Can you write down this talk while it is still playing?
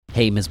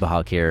Hey, Ms.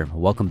 Bahak here.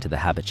 Welcome to the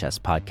Habit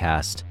Chest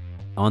podcast.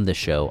 On this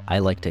show, I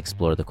like to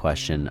explore the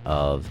question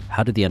of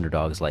how do the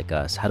underdogs like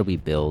us, how do we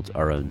build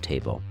our own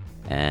table?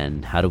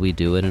 And how do we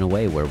do it in a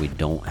way where we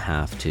don't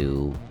have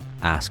to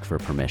ask for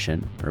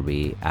permission or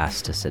be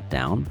asked to sit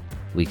down?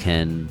 We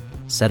can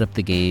set up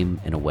the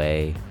game in a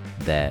way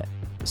that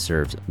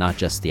serves not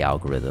just the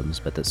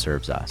algorithms, but that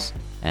serves us.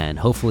 And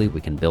hopefully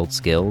we can build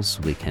skills,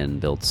 we can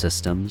build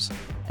systems,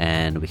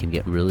 and we can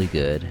get really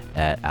good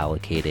at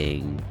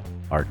allocating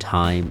our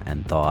time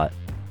and thought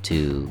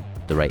to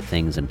the right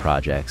things and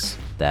projects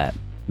that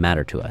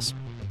matter to us.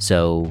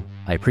 So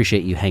I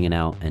appreciate you hanging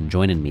out and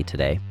joining me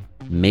today.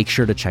 Make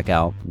sure to check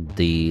out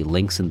the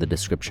links in the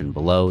description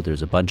below.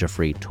 There's a bunch of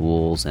free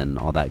tools and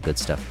all that good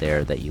stuff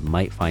there that you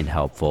might find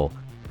helpful.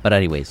 But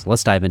anyways,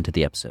 let's dive into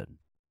the episode.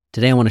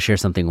 Today I want to share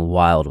something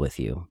wild with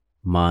you.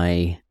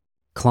 My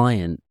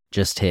client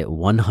just hit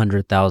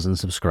 100,000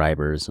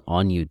 subscribers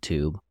on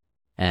YouTube,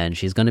 and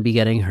she's going to be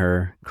getting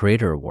her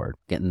creator award,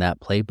 getting that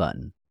play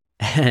button.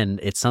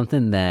 And it's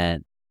something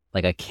that,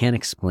 I can't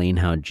explain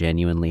how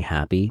genuinely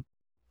happy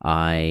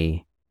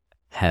I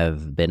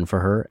have been for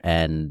her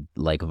and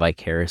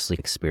vicariously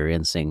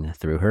experiencing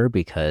through her,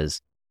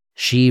 because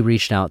she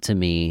reached out to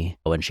me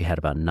when she had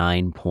about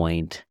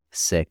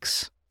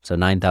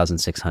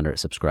 9,600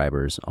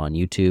 subscribers on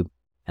YouTube.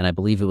 And I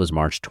believe it was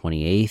March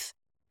 28th.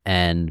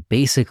 And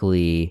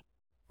basically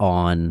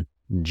on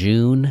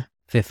June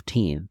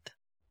 15th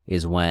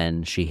is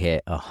when she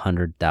hit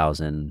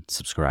 100,000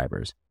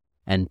 subscribers.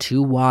 And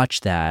to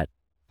watch that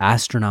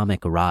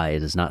astronomical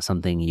rise is not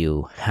something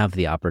you have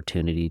the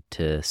opportunity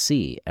to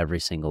see every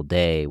single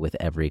day with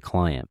every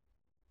client.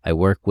 I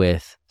work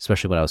with,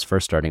 especially when I was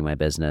first starting my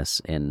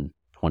business in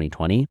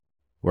 2020,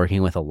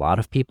 working with a lot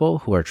of people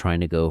who are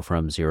trying to go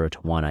from 0 to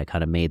 1. I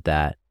kind of made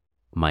that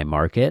my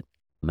market,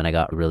 and I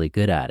got really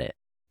good at it.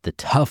 The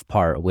tough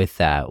part with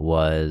that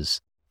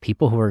was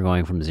people who are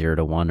going from 0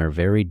 to 1 are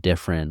very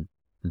different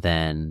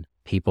than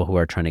people who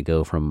are trying to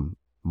go from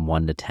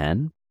 1 to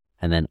 10.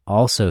 And then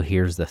also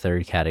here's the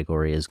third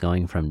category, is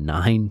going from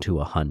 9 to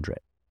 100.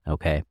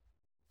 Okay.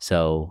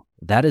 So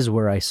that is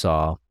where I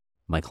saw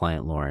my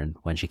client, Lauren.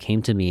 When she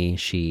came to me,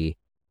 she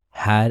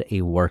had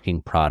a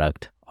working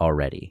product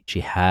already.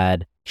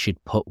 She'd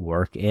put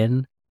work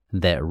in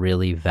that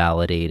really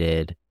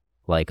validated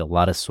a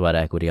lot of sweat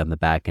equity on the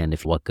back end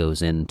of what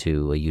goes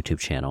into a YouTube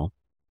channel.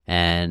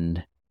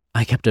 And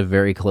I kept a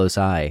very close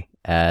eye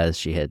as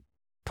she had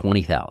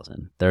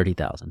 20,000,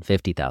 30,000,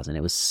 50,000.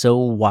 It was so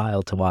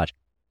wild to watch.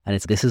 And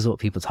this is what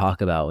people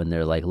talk about when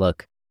they're like,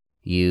 look,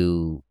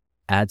 you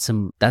add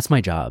that's my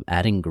job,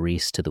 adding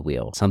grease to the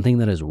wheel, something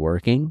that is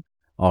working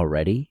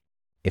already.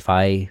 If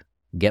I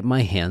get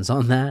my hands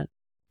on that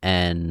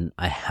and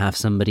I have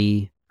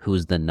somebody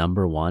who's the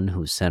number one,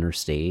 who's center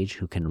stage,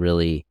 who can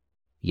really,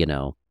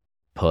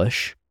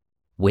 push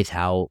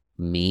without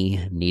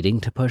me needing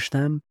to push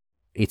them,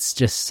 it's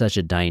just such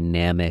a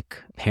dynamic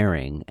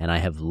pairing. And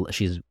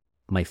she's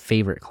my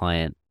favorite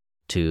client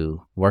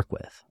to work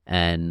with.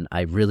 And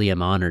I really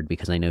am honored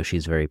because I know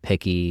she's very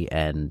picky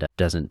and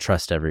doesn't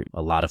trust a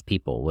lot of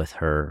people with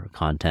her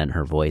content,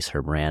 her voice,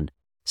 her brand.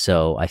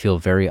 So I feel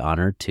very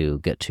honored to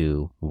get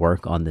to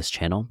work on this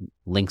channel.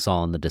 Links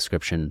all in the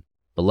description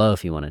below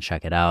if you want to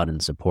check it out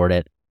and support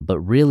it. But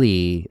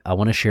really, I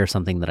want to share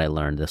something that I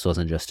learned. This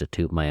wasn't just to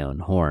toot my own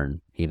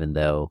horn, even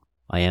though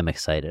I am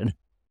excited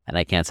and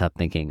I can't stop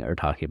thinking or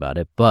talking about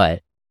it.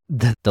 But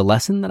the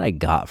lesson that I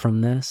got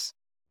from this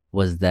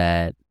was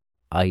that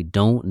I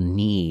don't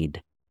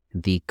need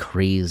the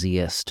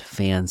craziest,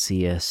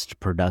 fanciest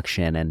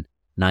production, and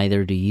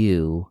neither do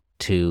you,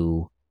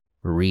 to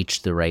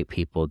reach the right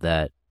people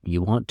that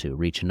you want to,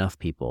 reach enough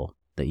people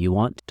that you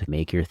want to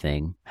make your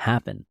thing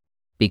happen.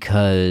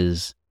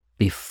 Because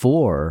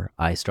before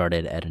I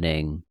started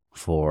editing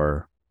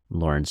for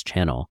Lauren's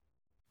channel,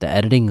 the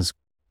editing's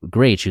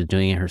great. She was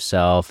doing it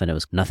herself and it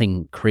was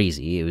nothing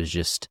crazy. It was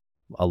just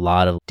a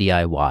lot of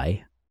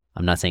DIY.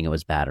 I'm not saying it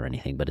was bad or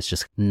anything, but it's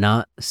just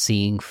not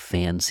seeing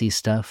fancy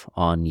stuff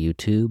on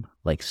YouTube,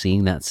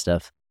 seeing that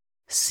stuff,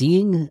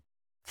 seeing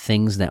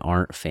things that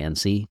aren't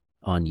fancy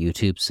on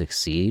YouTube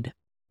succeed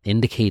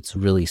indicates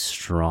really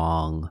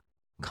strong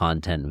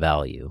content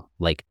value.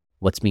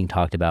 What's being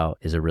talked about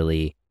is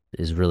really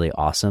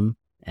awesome.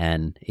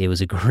 And it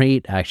was a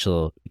great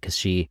because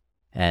she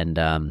and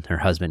her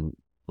husband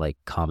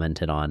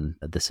commented on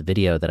this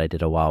video that I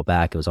did a while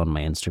back. It was on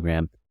my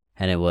Instagram.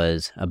 And it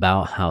was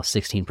about how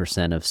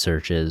 16% of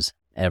searches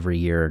every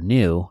year are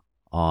new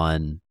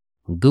on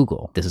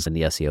Google. This is in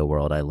the SEO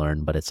world, I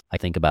learned, but I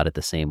think about it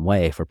the same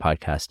way for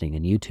podcasting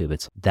and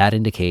YouTube. That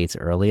indicates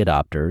early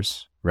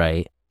adopters,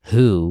 right?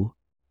 Who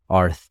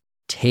are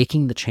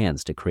taking the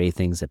chance to create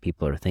things that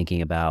people are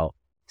thinking about,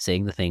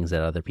 saying the things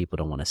that other people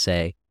don't want to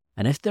say.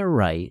 And if they're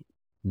right,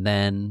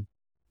 then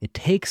it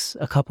takes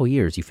a couple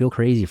years. You feel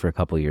crazy for a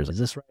couple years. Is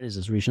this right? Is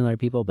this reaching the right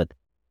people? But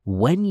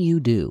when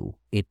you do,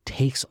 it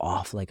takes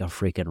off like a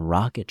freaking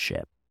rocket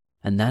ship.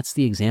 And that's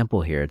the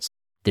example here.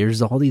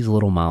 There's all these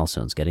little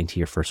milestones, getting to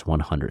your first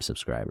 100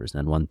 subscribers,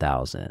 then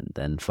 1,000,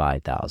 then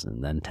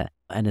 5,000, then 10.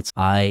 And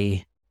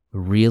I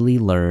really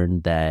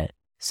learned that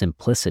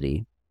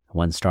simplicity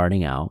when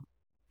starting out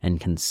and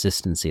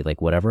consistency,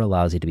 like whatever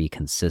allows you to be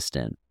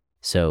consistent.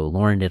 So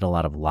Lauren did a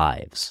lot of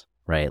lives,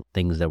 right?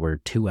 Things that were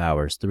 2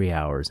 hours, 3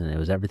 hours,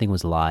 and everything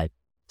was live.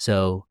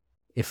 So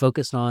it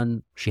focused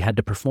on, she had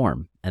to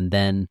perform. And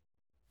then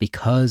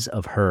because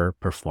of her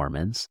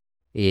performance,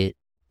 it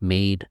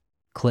made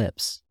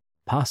clips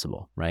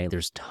possible, right?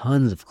 There's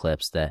tons of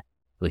clips that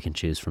we can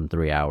choose from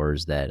 3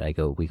 hours that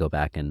we go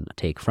back and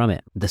take from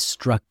it. The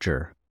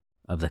structure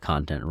of the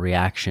content,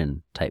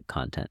 reaction type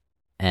content,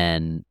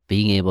 and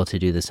being able to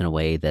do this in a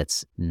way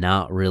that's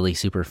not really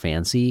super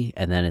fancy.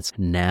 And then it's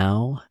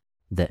now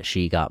that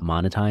she got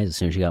monetized. As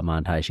soon as she got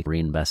monetized, she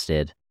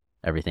reinvested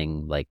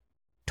everything, like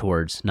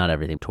towards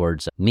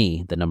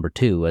me, the number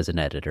 2 as an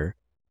editor.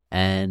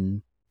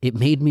 And it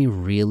made me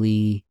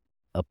really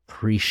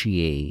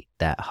appreciate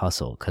that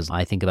hustle, because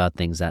I think about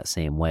things that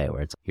same way,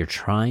 where it's you're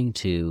trying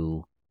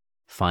to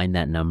find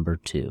that number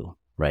 2,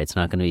 right? It's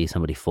not going to be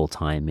somebody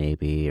full-time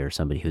maybe, or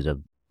somebody who's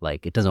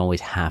it doesn't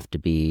always have to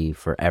be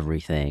for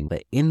everything.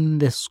 But in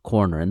this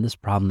corner, in this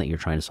problem that you're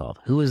trying to solve,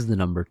 who is the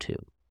number 2?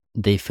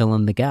 They fill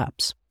in the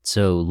gaps.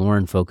 So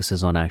Lauren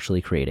focuses on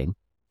actually creating.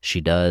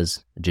 She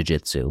does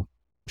jiu-jitsu.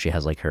 She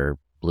has like her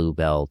blue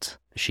belt.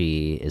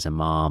 She is a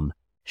mom.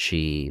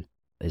 She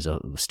is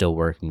still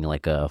working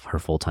like her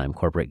full-time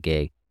corporate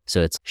gig.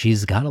 So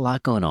she's got a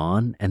lot going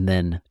on. And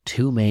then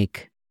to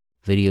make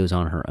videos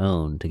on her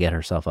own to get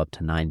herself up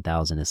to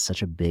 9,000 is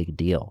such a big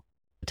deal.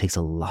 It takes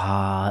a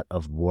lot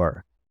of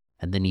work.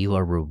 And then you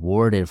are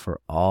rewarded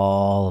for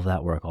all of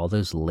that work, all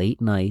those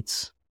late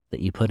nights that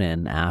you put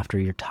in after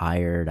you're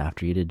tired,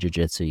 after you did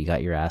jiu-jitsu, you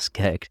got your ass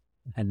kicked,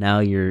 and now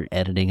you're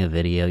editing a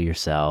video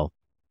yourself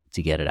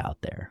to get it out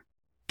there.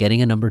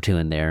 Getting a number 2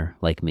 in there,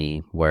 like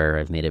me, where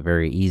I've made it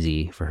very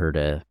easy for her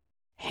to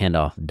hand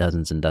off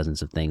dozens and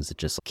dozens of things that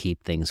just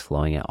keep things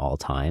flowing at all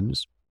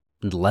times.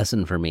 And the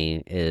lesson for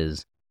me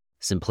is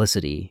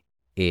simplicity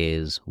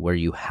is where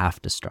you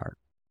have to start.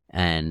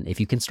 And if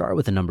you can start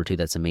with a number 2,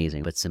 that's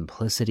amazing. But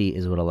simplicity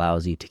is what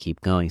allows you to keep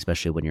going,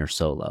 especially when you're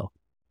solo.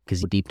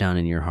 Because deep down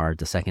in your heart,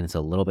 the second it's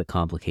a little bit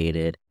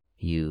complicated,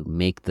 you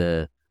make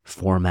the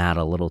format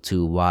a little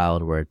too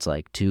wild, where it's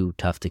like too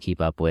tough to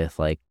keep up with.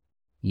 Like,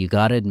 you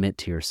got to admit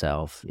to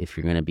yourself if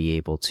you're going to be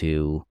able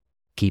to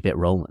keep it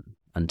rolling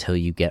until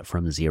you get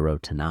from 0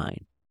 to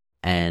 9.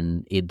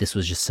 And this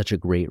was just such a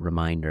great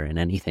reminder in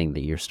anything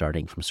that you're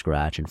starting from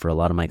scratch. And for a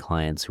lot of my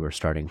clients who are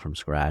starting from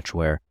scratch,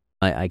 where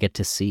I get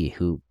to see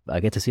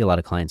a lot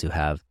of clients who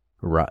have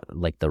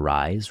like the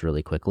rise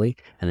really quickly,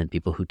 and then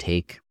people who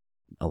take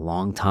a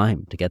long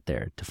time to get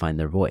there, to find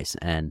their voice,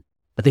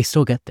 but they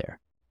still get there.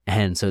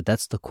 And so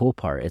that's the cool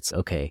part. It's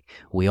okay,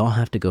 we all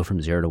have to go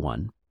from 0 to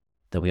 1,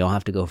 then we all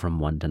have to go from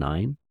 1 to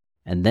 9.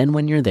 And then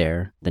when you're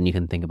there, then you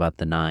can think about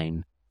the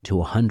 9 to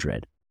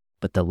 100.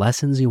 But the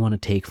lessons you want to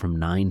take from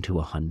 9 to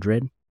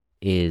 100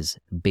 is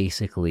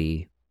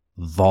basically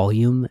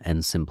volume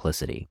and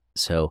simplicity.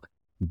 So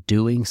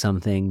doing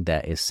something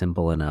that is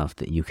simple enough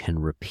that you can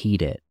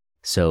repeat it.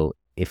 So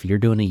if you're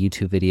doing a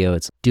YouTube video,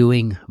 it's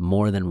doing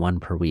more than 1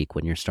 per week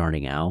when you're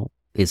starting out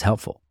is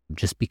helpful.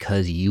 Just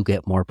because you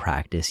get more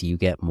practice, you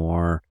get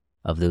more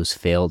of those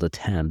failed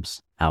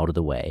attempts out of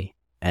the way.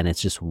 And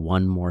it's just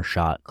one more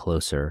shot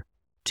closer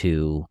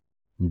to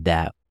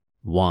that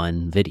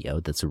one video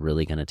that's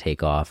really going to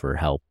take off or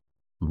help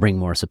bring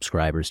more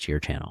subscribers to your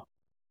channel.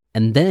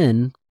 And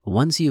then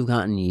once you've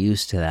gotten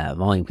used to that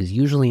volume, because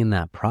usually in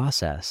that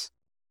process,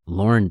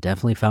 Lauren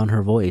definitely found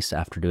her voice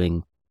after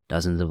doing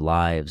dozens of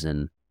lives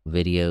and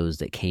videos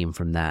that came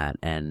from that,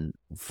 and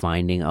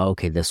finding, oh,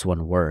 okay, this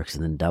one works,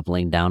 and then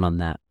doubling down on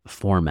that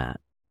format.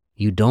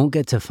 You don't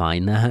get to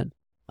find that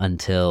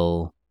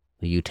until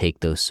you take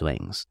those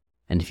swings.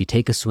 And if you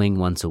take a swing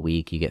once a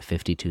week, you get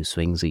 52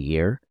 swings a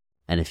year.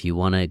 And if you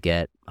want to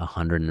get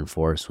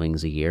 104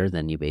 swings a year,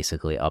 then you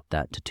basically up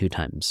that to 2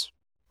 times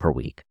per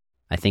week.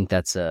 I think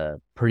that's a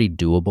pretty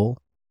doable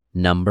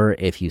number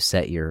if you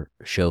set your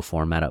show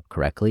format up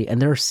correctly.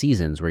 And there are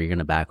seasons where you're going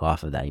to back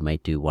off of that. You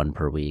might do 1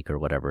 per week or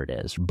whatever it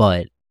is.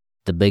 But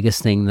the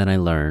biggest thing that I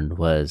learned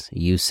was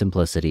use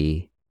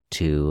simplicity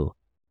to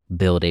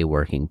build a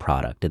working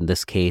product. In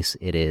this case,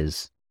 it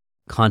is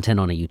content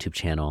on a YouTube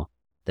channel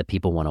that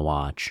people want to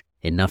watch,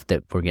 enough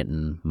that we're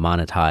getting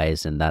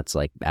monetized, and that's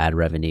like ad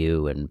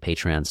revenue and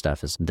Patreon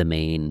stuff is the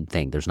main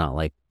thing. There's not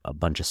like a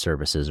bunch of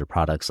services or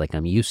products like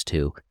I'm used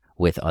to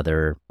with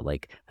other,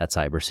 like that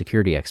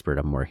cybersecurity expert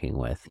I'm working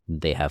with.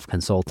 They have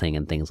consulting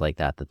and things like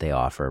that they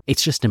offer.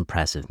 It's just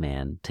impressive,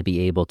 man, to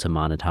be able to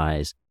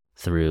monetize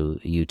through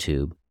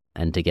YouTube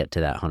and to get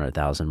to that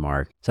 100,000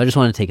 mark. So I just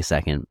want to take a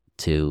second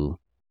to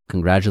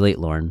congratulate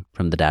Lauren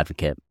from The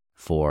Dadvocate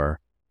for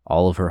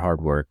all of her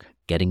hard work,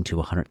 getting to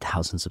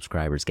 100,000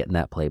 subscribers, getting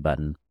that play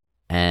button.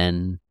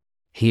 And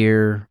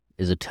here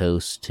is a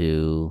toast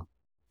to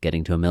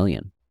getting to 1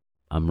 million.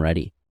 I'm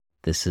ready.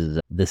 This is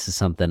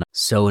something I'm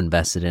so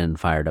invested in,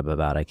 fired up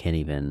about. I can't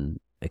even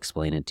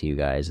explain it to you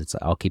guys.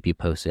 I'll keep you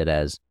posted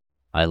as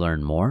I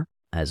learn more,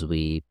 as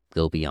we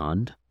go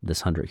beyond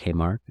this 100K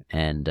mark,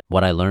 and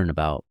what I learn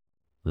about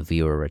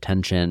viewer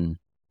retention,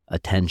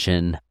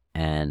 attention,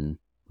 and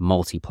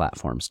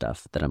multi-platform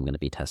stuff that I'm going to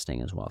be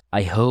testing as well.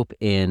 I hope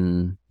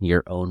in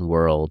your own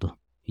world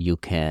you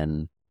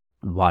can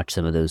watch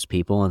some of those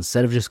people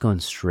instead of just going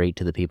straight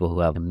to the people who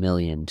have 1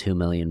 million, 2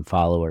 million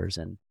followers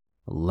and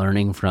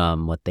learning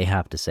from what they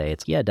have to say.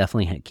 It's, yeah,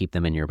 definitely keep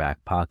them in your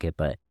back pocket,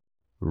 but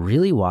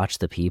really watch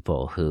the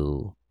people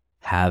who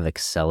have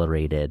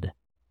accelerated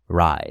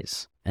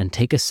rise and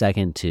take a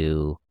second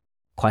to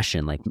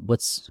question, like,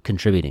 what's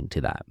contributing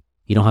to that?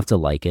 You don't have to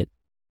like it,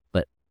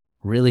 but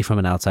really from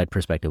an outside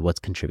perspective, what's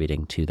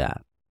contributing to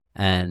that?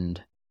 And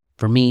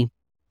for me,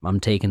 I'm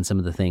taking some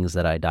of the things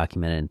that I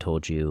documented and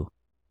told you.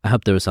 I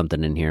hope there was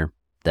something in here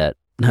that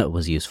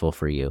was useful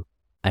for you.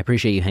 I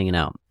appreciate you hanging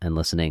out and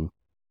listening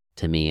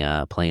to me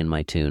playing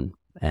my tune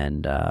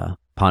and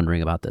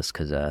pondering about this,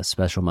 because a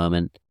special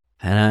moment.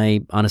 And I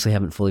honestly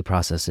haven't fully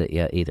processed it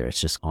yet either. It's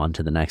just on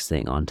to the next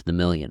thing, on to the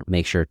million.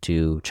 Make sure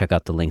to check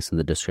out the links in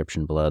the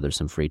description below. There's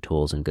some free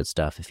tools and good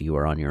stuff if you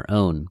are on your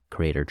own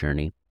creator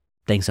journey.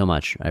 Thanks so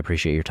much. I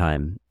appreciate your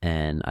time,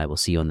 and I will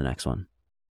see you on the next one.